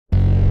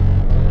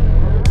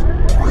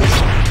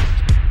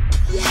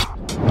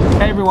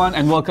everyone,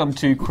 and welcome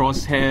to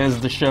Crosshairs,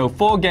 the show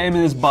for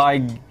gamers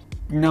by...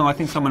 No, I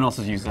think someone else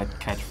has used that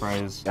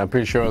catchphrase. I'm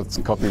pretty sure it's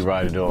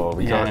copyrighted, or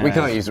we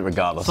can't use it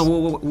regardless.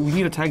 So we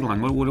need a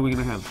tagline. What are we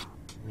going to have?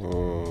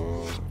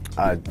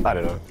 I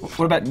don't know.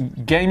 What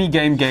about gamey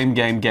game,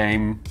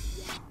 colon,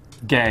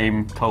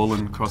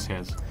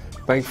 crosshairs?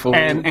 Thankfully...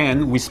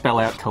 And we spell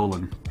out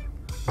colon.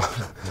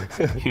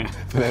 Yeah.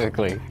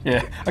 Phonetically.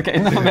 Yeah. Okay,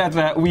 enough about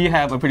that. We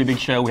have a pretty big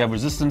show. We have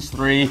Resistance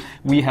 3.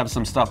 We have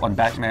some stuff on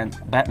Batman,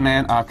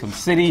 Arkham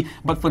City.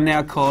 But for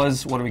now,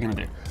 Cause, what are we going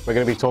to do? We're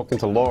going to be talking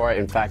to Laura.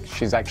 In fact,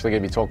 she's actually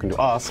going to be talking to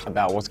us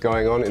about what's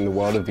going on in the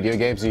world of video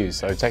games news.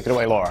 So take it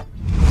away, Laura.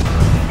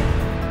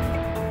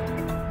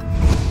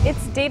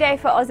 It's D-Day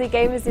for Aussie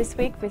gamers this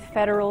week, with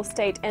federal,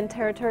 state and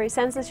territory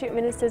censorship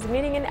ministers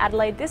meeting in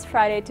Adelaide this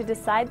Friday to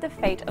decide the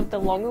fate of the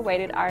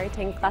long-awaited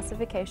R18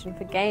 classification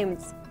for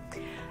games.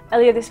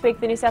 Earlier this week,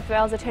 the New South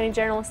Wales Attorney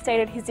General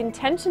stated his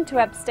intention to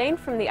abstain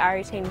from the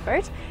R18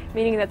 vote,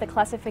 meaning that the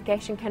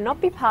classification cannot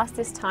be passed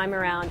this time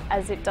around,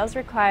 as it does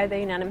require the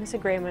unanimous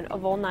agreement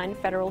of all 9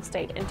 federal,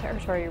 state and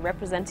territory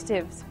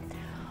representatives.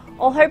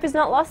 All hope is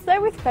not lost though,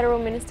 with Federal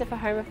Minister for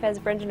Home Affairs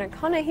Brendan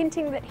O'Connor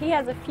hinting that he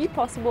has a few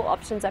possible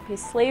options up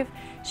his sleeve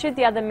should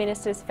the other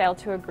ministers fail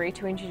to agree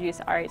to introduce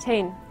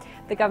R18.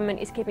 The government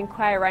is keeping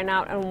quiet right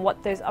now on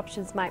what those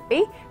options might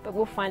be, but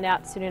we'll find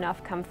out soon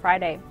enough come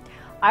Friday.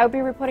 I will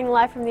be reporting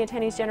live from the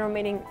Attorneys General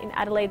meeting in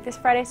Adelaide this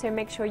Friday, so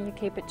make sure you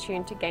keep it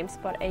tuned to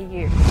GameSpot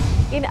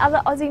AU. In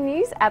other Aussie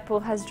news, Apple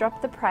has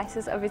dropped the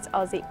prices of its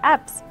Aussie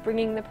apps,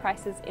 bringing the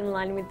prices in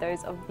line with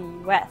those of the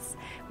US.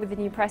 With the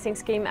new pricing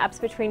scheme, apps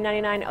between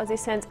 99 Aussie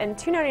cents and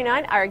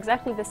 $2.99 are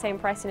exactly the same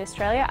price in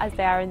Australia as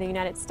they are in the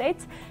United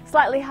States.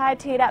 Slightly higher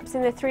tiered apps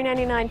in the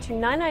 $3.99 to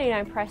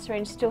 $9.99 price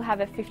range still have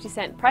a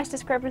 50-cent price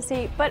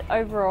discrepancy, but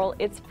overall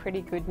it's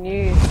pretty good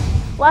news.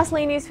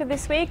 Lastly, news for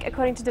this week,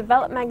 according to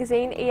Develop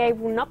magazine, EA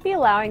will not be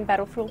allowing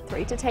Battlefield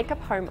 3 to take up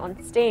home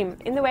on Steam,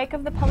 in the wake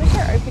of the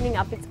publisher opening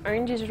up its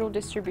own digital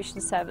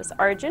distribution service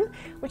Origin,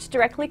 which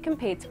directly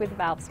competes with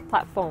Valve's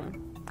platform.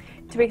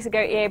 2 weeks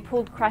ago, EA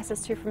pulled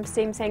Crysis 2 from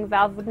Steam, saying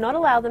Valve would not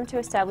allow them to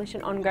establish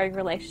an ongoing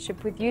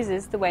relationship with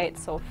users the way it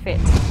saw fit.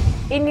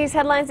 In news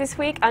headlines this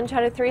week,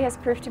 Uncharted 3 has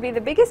proved to be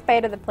the biggest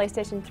beta the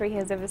PlayStation 3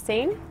 has ever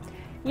seen.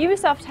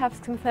 Ubisoft has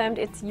confirmed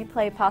its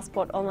Uplay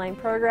Passport online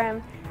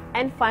program.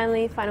 And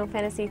finally, Final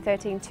Fantasy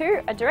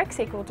XIII-2, a direct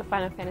sequel to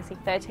Final Fantasy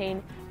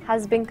XIII,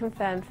 has been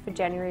confirmed for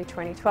January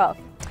 2012.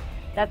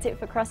 That's it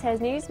for Crosshairs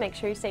News. Make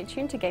sure you stay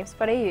tuned to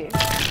GameSpot AU.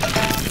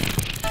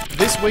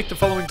 This week, the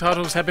following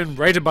titles have been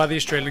rated by the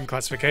Australian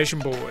Classification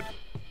Board.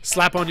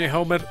 Slap on your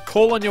helmet,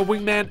 call on your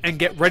wingman, and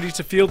get ready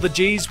to feel the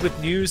G's with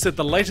news that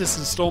the latest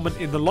installment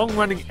in the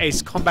long-running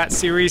Ace Combat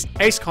series,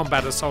 Ace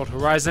Combat Assault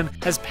Horizon,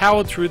 has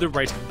powered through the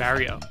rating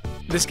barrier.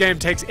 This game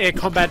takes air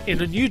combat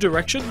in a new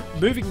direction,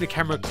 moving the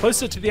camera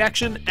closer to the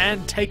action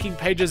and taking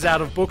pages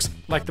out of books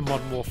like the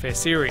Modern Warfare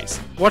series.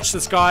 Watch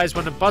the skies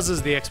when it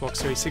buzzes the Xbox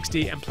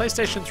 360 and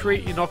PlayStation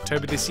 3 in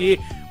October this year,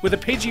 with a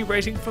PG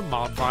rating for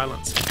mild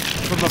violence.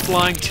 From a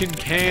flying tin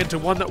can to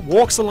one that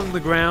walks along the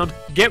ground,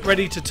 get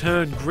ready to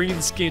turn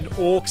green-skinned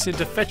orcs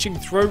into fetching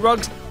throw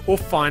rugs or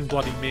find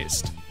bloody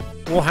mist.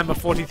 Warhammer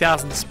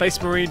 40,000 Space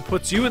Marine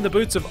puts you in the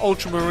boots of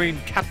Ultramarine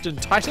Captain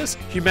Titus,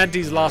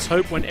 humanity's last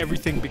hope when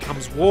everything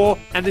becomes war,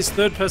 and this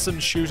third-person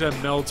shooter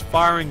melds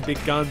firing big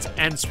guns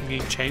and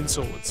swinging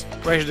chainswords.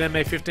 Rated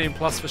MA15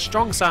 Plus for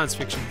strong science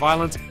fiction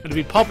violence, and to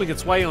be popping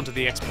its way onto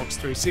the Xbox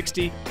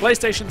 360,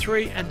 PlayStation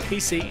 3 and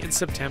PC in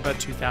September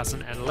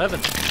 2011.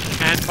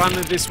 And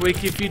finally this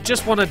week, if you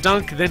just want to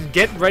dunk, then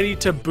get ready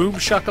to boom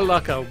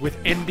shakalaka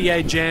with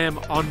NBA Jam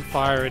On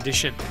Fire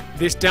Edition.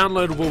 This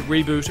downloadable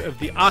reboot of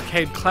the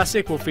arcade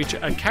classic will feature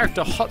a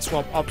character hot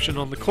swap option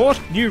on the court,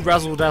 new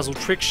razzle-dazzle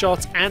trick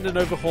shots, and an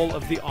overhaul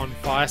of the On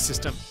Fire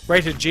system.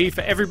 Rated G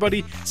for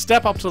everybody,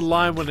 step up to the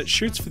line when it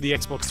shoots for the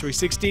Xbox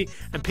 360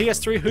 and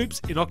PS3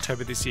 hoops in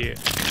October this year.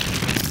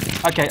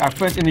 Okay, our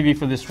first interview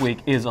for this week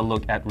is a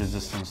look at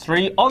Resistance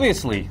 3,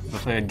 obviously the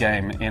third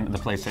game in the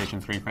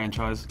PlayStation 3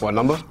 franchise. What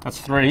number? That's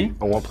 3.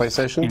 On what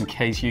PlayStation? In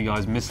case you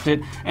guys missed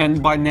it.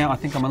 And by now, I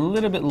think I'm a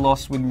little bit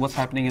lost with what's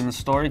happening in the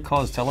story.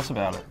 Cause, tell us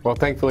about it. Well,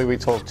 thankfully we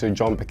talked to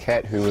John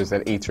Paquette, who was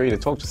at E3, to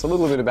talk to us a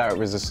little bit about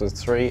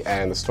Resistance 3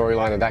 and the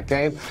storyline of that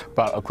game.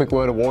 But a quick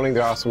word of warning,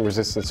 there are some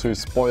Resistance 2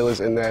 spoilers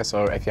in there,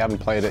 so if you haven't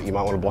played it, you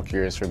might want to block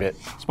your ears for a bit.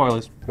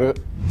 Spoilers.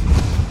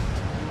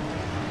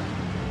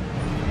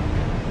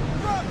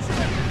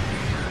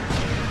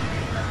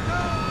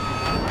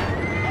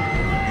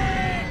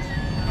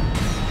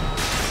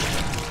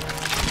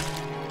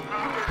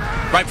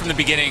 Right from the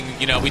beginning,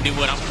 you know, we knew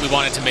we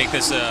wanted to make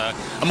this a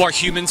more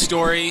human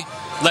story,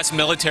 less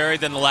military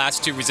than the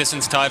last 2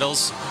 Resistance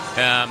titles,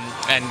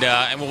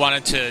 and we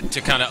wanted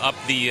to kind of up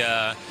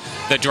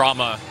the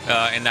drama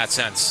in that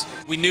sense.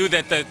 We knew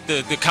that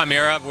the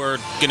Chimera were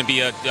going to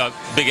be a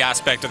big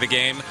aspect of the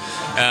game,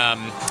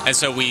 and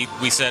so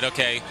we said,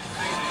 okay,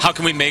 how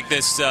can we make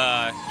this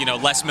you know,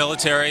 less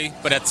military,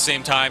 but at the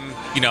same time,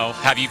 you know,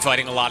 have you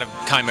fighting a lot of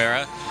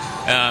Chimera?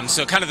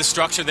 So kind of the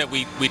structure that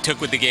we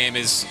took with the game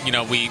is, you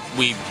know, we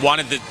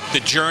wanted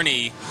the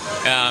journey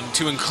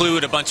to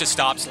include a bunch of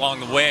stops along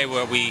the way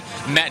where we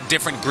met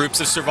different groups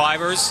of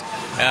survivors.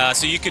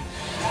 So you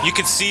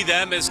could see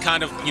them as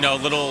kind of, you know,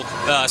 little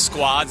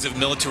squads of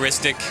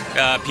militaristic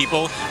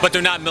people, but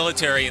they're not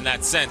military in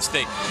that sense.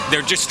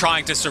 They're just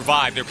trying to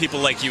survive. They're people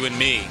like you and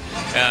me.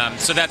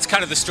 So that's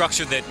kind of the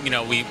structure that, you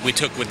know, we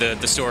took with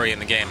the story in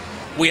the game.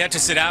 We had to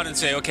sit down and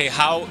say, okay,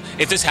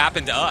 if this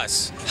happened to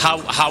us,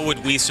 how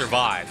would we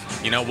survive?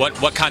 You know,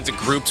 what kinds of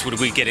groups would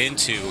we get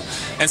into?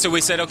 And so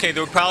we said, okay,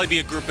 there would probably be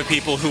a group of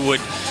people who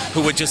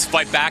would just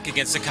fight back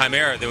against the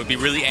Chimera. They would be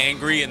really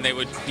angry, and they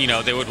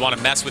would want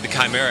to mess with the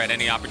Chimera at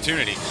any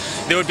opportunity.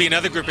 There would be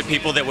another group of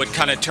people that would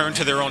kind of turn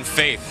to their own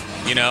faith.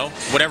 You know,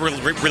 whatever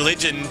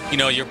religion, you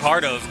know, you're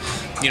part of.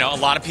 You know, a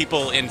lot of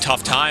people in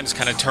tough times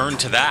kind of turn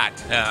to that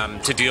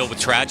to deal with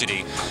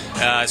tragedy.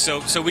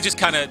 So we just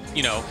kind of,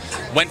 you know,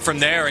 went from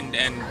there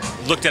and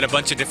looked at a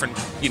bunch of different,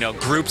 you know,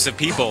 groups of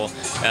people,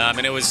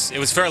 and it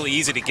was fairly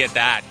easy to get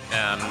that.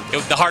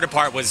 The harder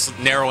part was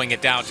narrowing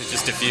it down to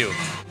just a few.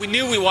 We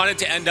knew we wanted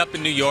to end up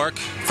in New York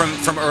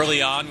from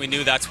early on. We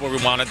knew that's where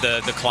we wanted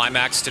the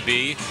climax to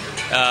be.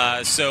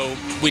 So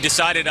we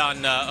decided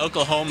on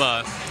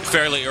Oklahoma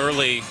fairly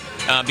early.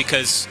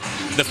 Because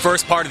the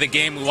first part of the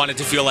game we wanted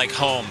to feel like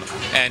home,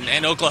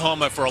 and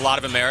Oklahoma for a lot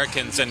of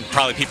Americans and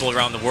probably people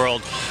around the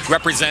world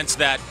represents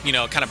that, you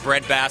know, kind of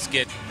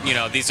breadbasket. You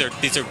know, these are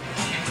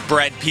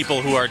bred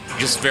people who are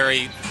just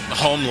very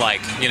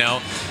home-like, you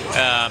know.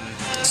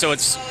 So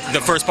it's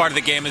the first part of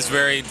the game is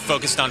very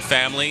focused on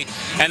family,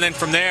 and then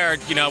from there,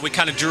 you know, we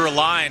kind of drew a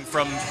line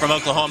from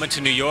Oklahoma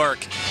to New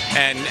York,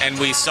 and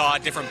we saw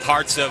different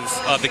parts of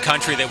the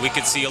country that we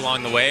could see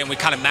along the way, and we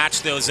kind of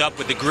matched those up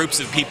with the groups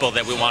of people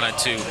that we wanted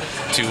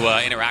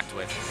to interact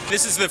with.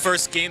 This is the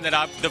first game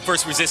the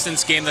first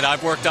Resistance game that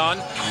I've worked on.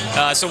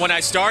 So when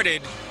I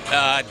started,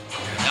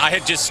 I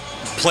had just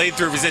played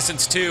through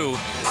Resistance 2,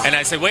 and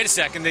I said, wait a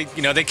second,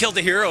 they killed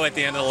the hero at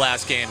the end of the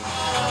last game,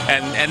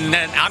 and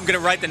then I'm going to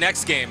write the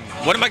next game.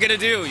 What am I going to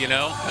do, you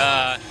know?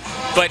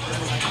 But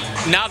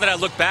now that I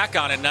look back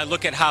on it and I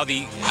look at how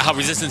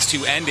Resistance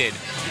 2 ended,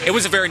 it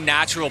was a very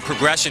natural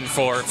progression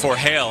for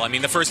Hale. I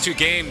mean, the first two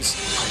games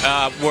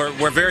were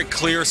a very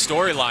clear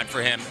storyline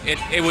for him.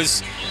 It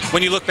was,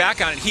 when you look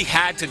back on it, he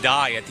had to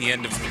die at the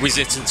end of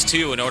Resistance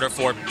 2 in order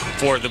for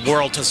the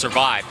world to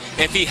survive.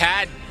 If he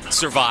had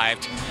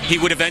survived, he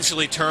would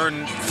eventually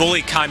turn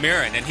fully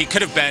Chimeran, and he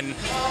could have been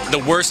the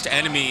worst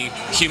enemy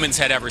humans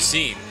had ever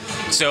seen.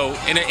 So,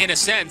 in a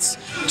sense,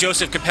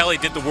 Joseph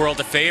Capelli did the world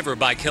a favor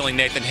by killing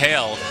Nathan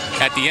Hale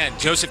at the end.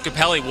 Joseph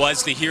Capelli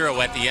was the hero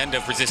at the end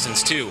of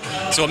Resistance 2.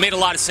 So it made a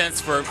lot of sense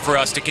for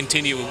us to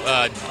continue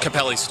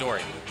Capelli's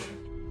story.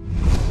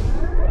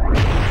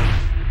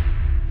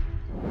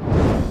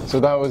 So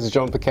that was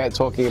John Paquette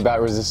talking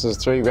about Resistance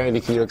 3. Randy,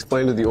 can you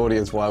explain to the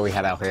audience why we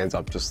had our hands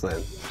up just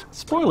then?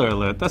 Spoiler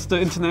alert. That's the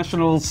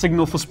international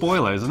signal for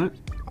spoiler, isn't it?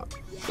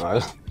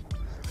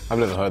 I've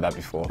never heard that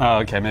before. Oh,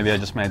 okay. Maybe I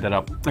just made that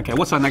up. Okay,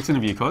 what's our next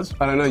interview, Cos?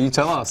 I don't know. You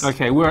tell us.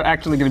 Okay, we're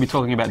actually going to be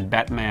talking about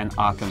Batman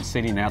Arkham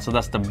City now. So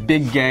that's the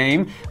big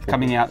game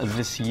coming out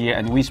this year,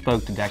 and we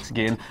spoke to Dax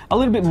again a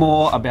little bit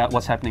more about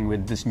what's happening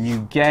with this new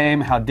game,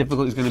 how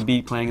difficult it's going to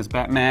be playing as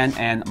Batman,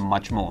 and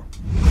much more.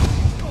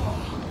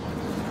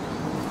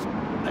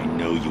 I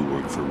know you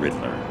work for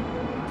Riddler.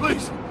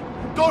 Please,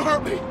 don't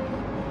hurt me.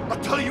 I'll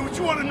tell you what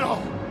you want to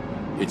know.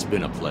 It's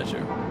been a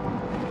pleasure.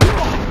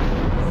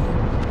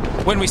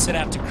 When we set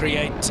out to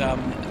create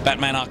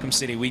Batman Arkham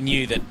City, we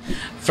knew that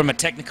from a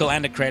technical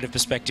and a creative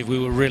perspective, we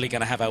were really going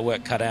to have our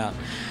work cut out.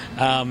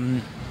 Our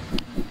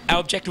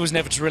objective was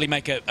never to really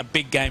make a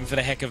big game for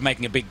the heck of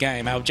making a big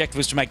game. Our objective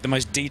was to make the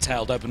most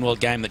detailed open-world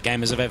game that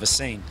gamers have ever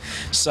seen.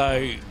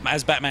 So,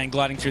 as Batman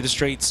gliding through the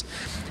streets,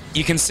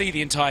 you can see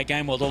the entire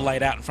game world all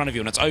laid out in front of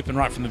you, and it's open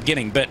right from the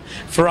beginning. But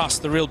for us,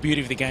 the real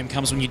beauty of the game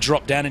comes when you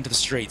drop down into the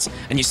streets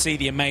and you see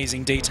the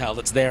amazing detail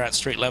that's there at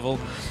street level.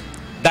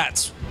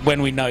 That's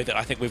when we know that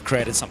I think we've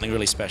created something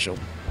really special.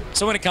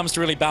 So when it comes to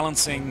really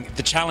balancing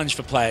the challenge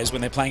for players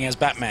when they're playing as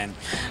Batman,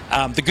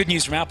 the good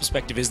news from our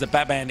perspective is that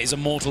Batman is a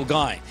mortal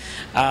guy.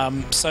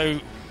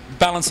 So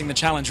balancing the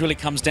challenge really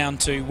comes down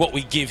to what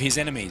we give his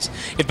enemies.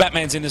 If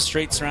Batman's in the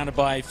street surrounded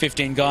by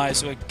 15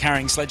 guys who are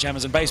carrying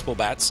sledgehammers and baseball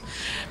bats,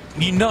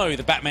 you know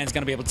that Batman's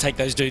going to be able to take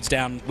those dudes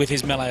down with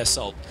his melee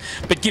assault.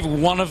 But give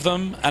one of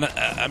them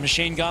a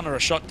machine gun or a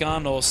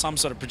shotgun or some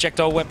sort of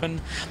projectile weapon,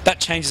 that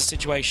changes the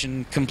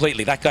situation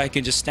completely. That guy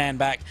can just stand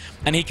back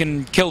and he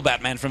can kill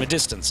Batman from a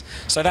distance.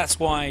 So that's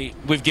why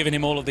we've given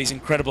him all of these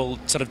incredible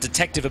sort of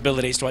detective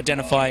abilities to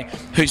identify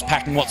who's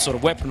packing what sort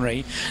of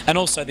weaponry, and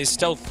also these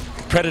stealth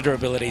predator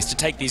abilities to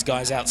take these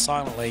guys out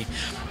silently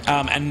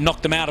and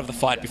knock them out of the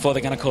fight before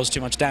they're going to cause too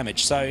much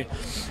damage. So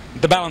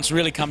the balance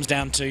really comes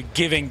down to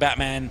giving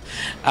Batman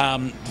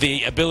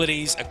the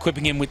abilities,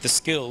 equipping him with the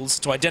skills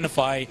to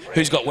identify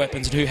who's got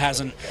weapons and who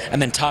hasn't,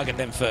 and then target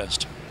them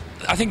first.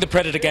 I think the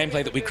Predator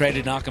gameplay that we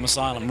created in Arkham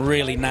Asylum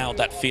really nailed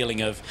that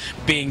feeling of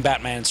being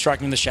Batman,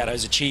 striking in the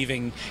shadows,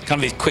 achieving kind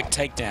of these quick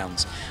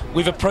takedowns.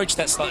 We've approached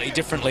that slightly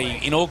differently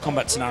in all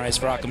combat scenarios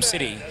for Arkham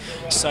City,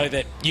 so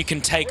that you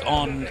can take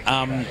on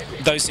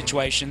those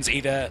situations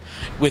either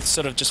with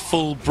sort of just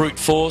full brute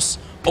force,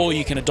 or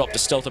you can adopt a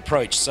stealth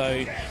approach.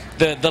 So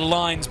the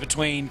lines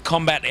between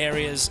combat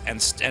areas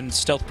and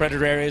stealth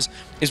Predator areas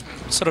is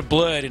sort of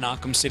blurred in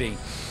Arkham City.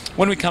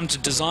 When we come to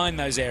design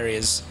those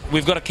areas,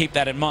 we've got to keep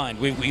that in mind.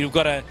 We've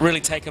got to really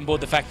take on board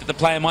the fact that the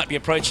player might be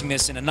approaching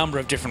this in a number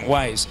of different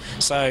ways.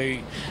 So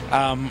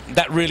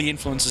that really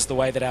influences the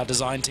way that our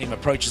design team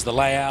approaches the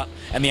layout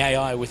and the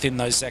AI within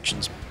those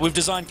sections. We've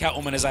designed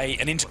Catwoman as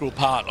an integral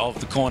part of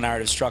the core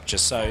narrative structure.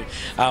 So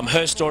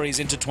her story is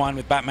intertwined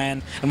with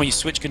Batman, and when you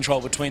switch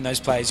control between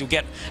those players, you'll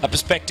get a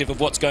perspective of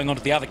what's going on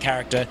to the other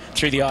character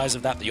through the eyes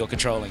of that you're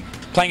controlling.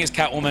 Playing as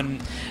Catwoman,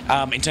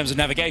 in terms of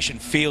navigation,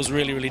 feels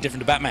really, really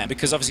different to Batman,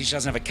 because obviously she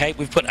doesn't have a cape.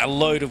 We've put a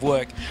load of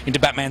work into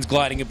Batman's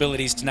gliding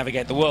abilities to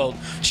navigate the world.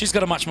 She's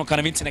got a much more kind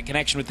of internet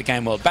connection with the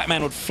game world.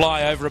 Batman would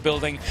fly over a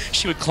building,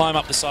 she would climb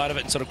up the side of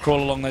it and sort of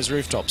crawl along those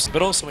rooftops.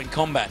 But also in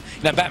combat,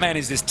 Batman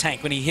is this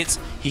tank. When he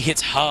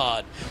hits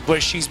hard,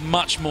 whereas she's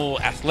much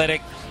more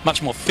athletic,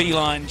 much more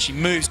feline. She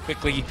moves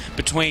quickly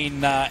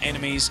between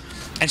enemies,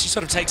 and she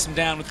sort of takes them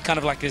down with kind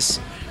of like this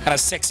kind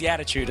of sexy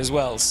attitude as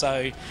well.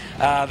 So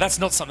that's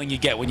not something you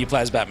get when you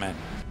play as Batman.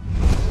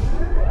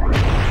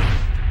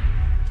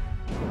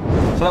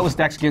 So that was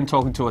Dax again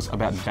talking to us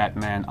about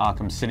Batman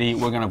Arkham City.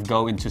 We're going to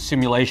go into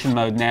simulation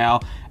mode now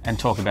and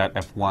talk about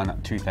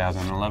F1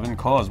 2011.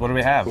 Cause, what do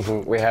we have?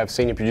 We have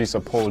senior producer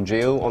Paul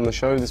Geel on the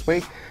show this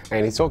week,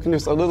 and he's talking to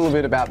us a little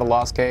bit about the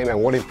last game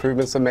and what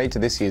improvements are made to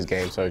this year's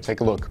game. So take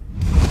a look.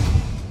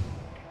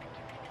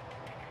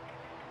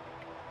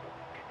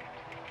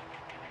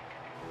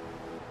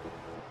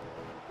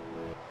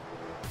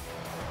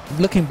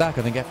 Looking back,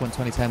 I think F1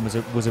 2010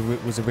 was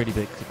a really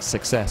big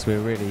success. We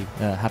were really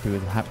happy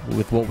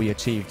with what we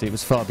achieved. It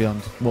was far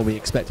beyond what we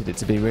expected it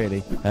to be.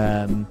 Really,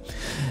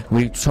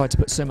 we tried to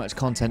put so much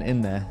content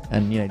in there,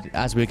 and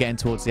as we were getting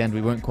towards the end,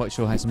 we weren't quite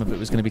sure how some of it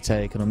was going to be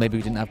taken, or maybe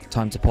we didn't have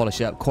time to polish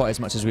it up quite as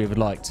much as we would have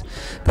liked.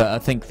 But I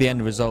think the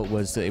end result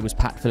was that it was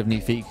packed full of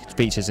new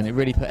features, and it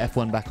really put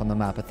F1 back on the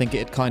map. I think it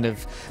had kind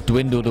of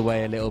dwindled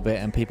away a little bit,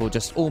 and people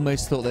just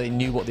almost thought they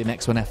knew what the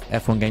next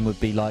F1 game would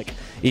be like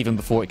even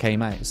before it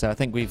came out. So I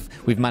think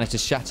we've managed to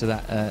shatter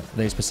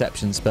those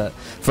perceptions. But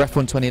for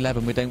F1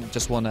 2011, we don't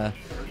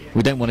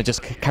want to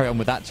just carry on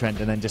with that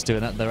trend and then just do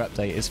another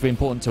update. It's very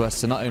important to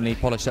us to not only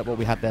polish up what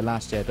we had there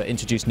last year, but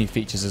introduce new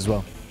features as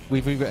well.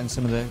 We've rewritten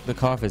some of the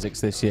car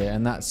physics this year,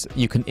 and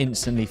you can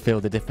instantly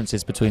feel the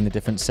differences between the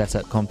different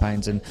setup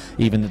compounds and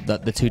even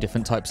the two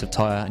different types of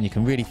tyre, and you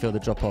can really feel the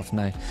drop-off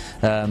now.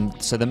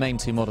 So the main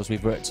two models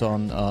we've worked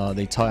on are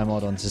the tyre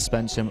mod on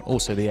suspension,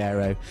 also the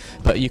aero,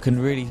 but you can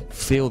really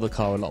feel the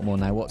car a lot more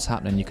now. What's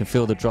happening? You can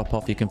feel the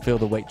drop-off, you can feel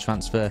the weight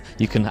transfer,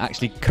 you can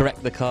actually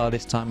correct the car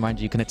this time around,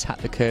 you can attack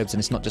the curbs and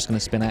it's not just going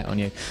to spin out on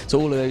you. So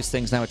all of those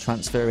things now are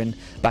transferring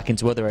back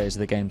into other areas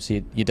of the game,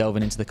 so you're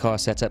delving into the car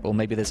setup, or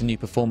maybe there's a new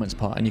performance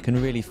part, and you can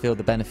really feel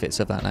the benefits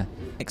of that now.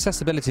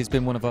 Accessibility has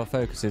been one of our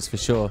focuses for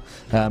sure.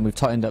 We've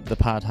tightened up the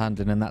pad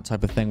handling and that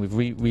type of thing. We've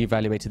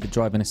re-evaluated the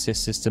driving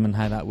assist system and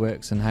how that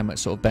works and how much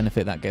sort of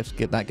benefit that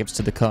gives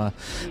to the car.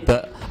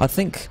 But I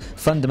think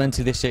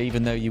fundamentally this year,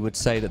 even though you would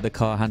say that the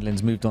car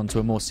handling's moved on to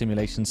a more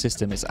simulation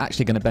system, it's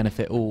actually going to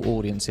benefit all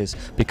audiences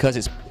because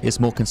it's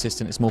more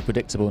consistent, it's more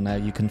predictable now.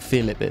 You can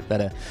feel it a bit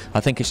better. I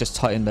think it's just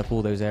tightened up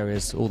all those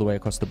areas all the way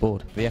across the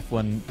board. The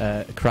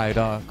F1 crowd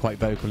are quite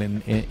vocal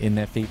in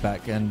their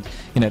feedback, and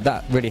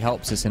that really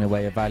helps us in a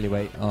way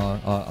evaluate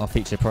our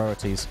feature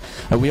priorities.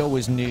 We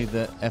always knew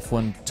that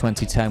F1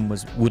 2010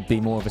 would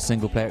be more of a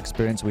single player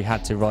experience. We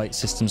had to write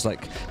systems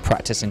like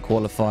practice and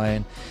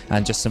qualifying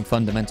and just some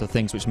fundamental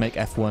things which make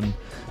F1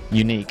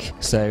 unique.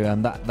 So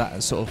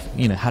that sort of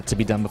had to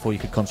be done before you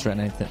could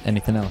concentrate on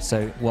anything else.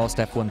 So whilst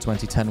F1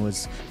 2010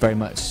 was very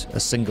much a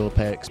single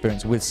player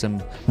experience with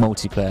some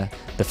multiplayer,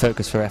 the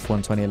focus for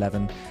F1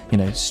 2011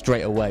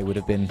 straight away would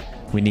have been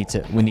we need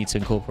to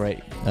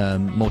incorporate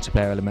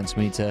multiplayer elements.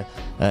 We need to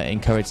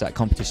encourage that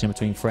competition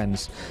between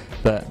friends.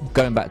 But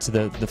going back to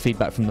the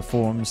feedback from the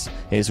forums,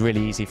 it is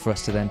really easy for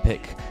us to then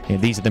pick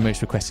these are the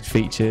most requested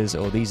features,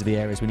 or these are the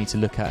areas we need to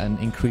look at and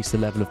increase the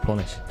level of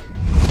polish.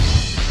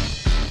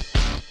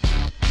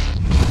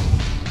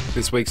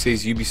 This week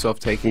sees Ubisoft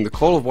taking the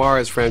Call of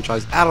Juarez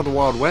franchise out of the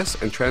Wild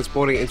West and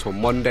transporting it into a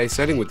modern-day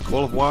setting with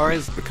Call of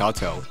Juarez: The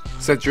Cartel.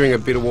 Set during a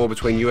bitter war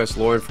between US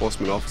law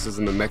enforcement officers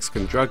and the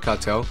Mexican drug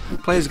cartel,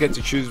 players get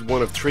to choose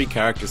one of 3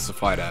 characters to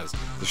fight as.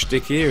 The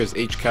shtick here is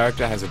each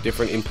character has a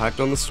different impact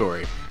on the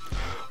story.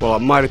 While it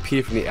might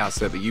appear from the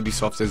outset that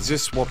Ubisoft has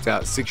just swapped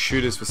out 6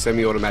 shooters for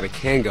semi-automatic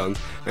handguns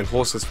and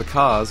horses for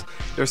cars,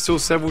 there are still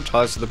several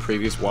ties to the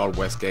previous Wild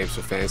West games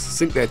for fans to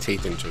sink their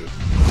teeth into.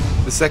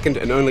 The second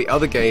and only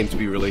other game to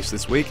be released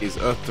this week is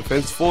Earth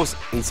Defense Force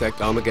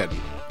Insect Armageddon.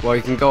 While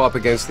you can go up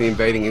against the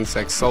invading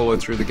insects solo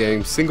through the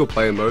game's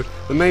single-player mode,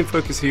 the main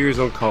focus here is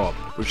on co-op,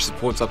 which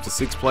supports up to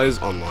 6 players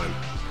online.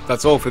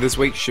 That's all for this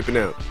week, shipping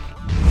out.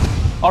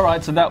 All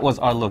right, so that was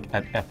our look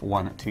at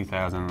F1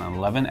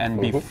 2011. And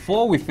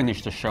before we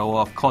finish the show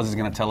off, Cos is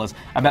going to tell us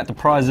about the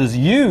prizes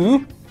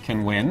you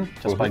can win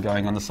just by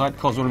going on the site.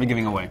 Cos, what are we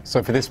giving away?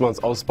 So for this month's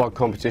Ozspot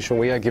competition,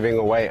 we are giving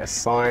away a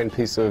signed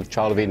piece of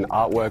Child of Eden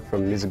artwork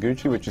from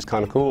Mizuguchi, which is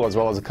kind of cool, as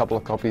well as a couple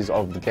of copies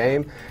of the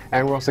game.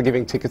 And we're also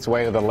giving tickets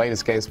away to the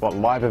latest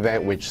GameSpot live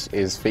event, which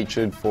is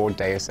featured for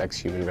Deus Ex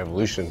Human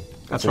Revolution.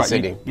 That's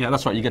right. Yeah,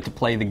 that's right. You get to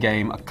play the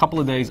game a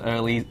couple of days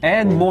early,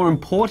 and more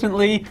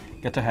importantly,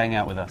 get to hang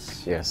out with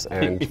us. Yes,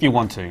 and if you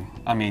want to.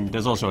 I mean,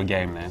 there's also a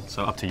game there,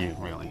 so up to you,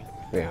 really.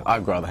 Yeah,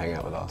 I'd rather hang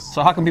out with us.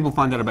 So how can people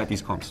find out about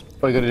these comps?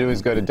 All you got to do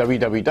is go to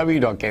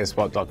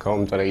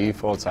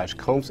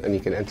www.gamespot.com.au/comps and you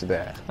can enter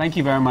there. Thank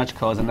you very much,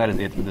 Cos, and that is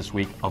it for this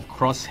week of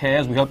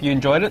Crosshairs. We hope you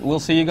enjoyed it. We'll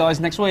see you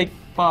guys next week.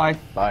 Bye.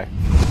 Bye.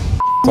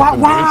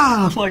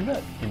 Wow! Like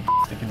that.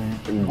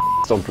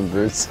 Stomping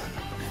boots.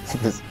 All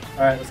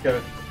right, let's go.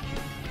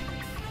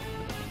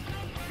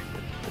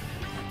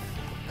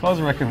 Cos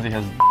reckons he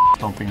has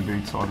stomping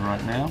boots on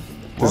right now.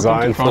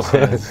 Designed for